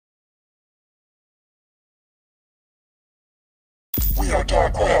We are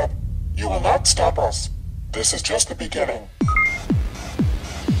Dark Web. You will not stop us. This is just the beginning.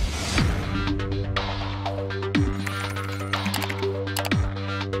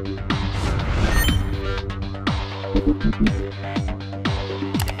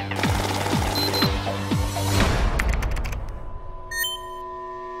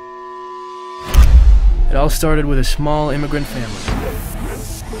 It all started with a small immigrant family.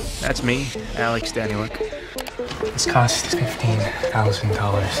 That's me, Alex Danielek. This costs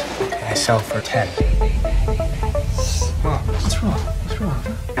 $15,000. I sell for 10. Mom, what's wrong? What's wrong?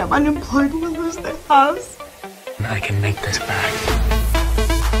 I'm unemployed. We'll lose the house. I can make this back.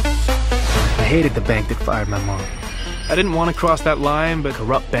 I hated the bank that fired my mom. I didn't want to cross that line, but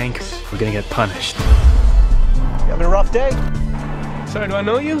corrupt banks were gonna get punished. You having a rough day? Sorry, do I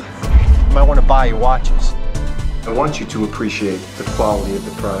know you? You might want to buy your watches. I want you to appreciate the quality of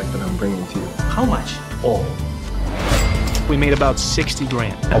the product that I'm bringing to you. How much? All. We made about 60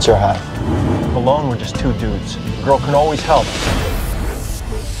 grand. That's your half. Alone, we're just two dudes. A girl can always help.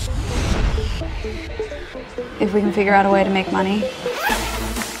 If we can figure out a way to make money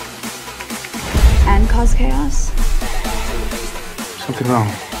and cause chaos. Something wrong.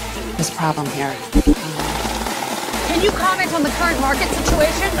 There's a problem here. Can you comment on the current market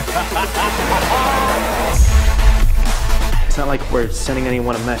situation? It's not like we're sending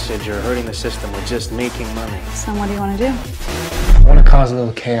anyone a message or hurting the system. We're just making money. So what do you want to do? I want to cause a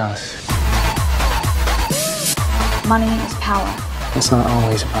little chaos. Money is power. It's not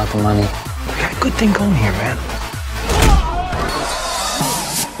always about the money. We got a good thing going here, man.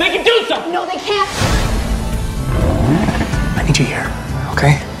 They can do something! No, they can't! I need you here,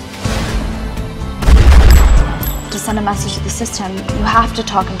 okay? To send a message to the system, you have to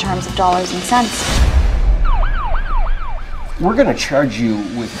talk in terms of dollars and cents. We're going to charge you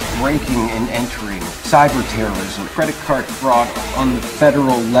with breaking and entering, cyber terrorism, credit card fraud on the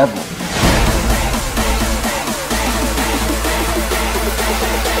federal level.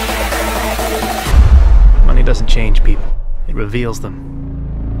 Money doesn't change people. It reveals them.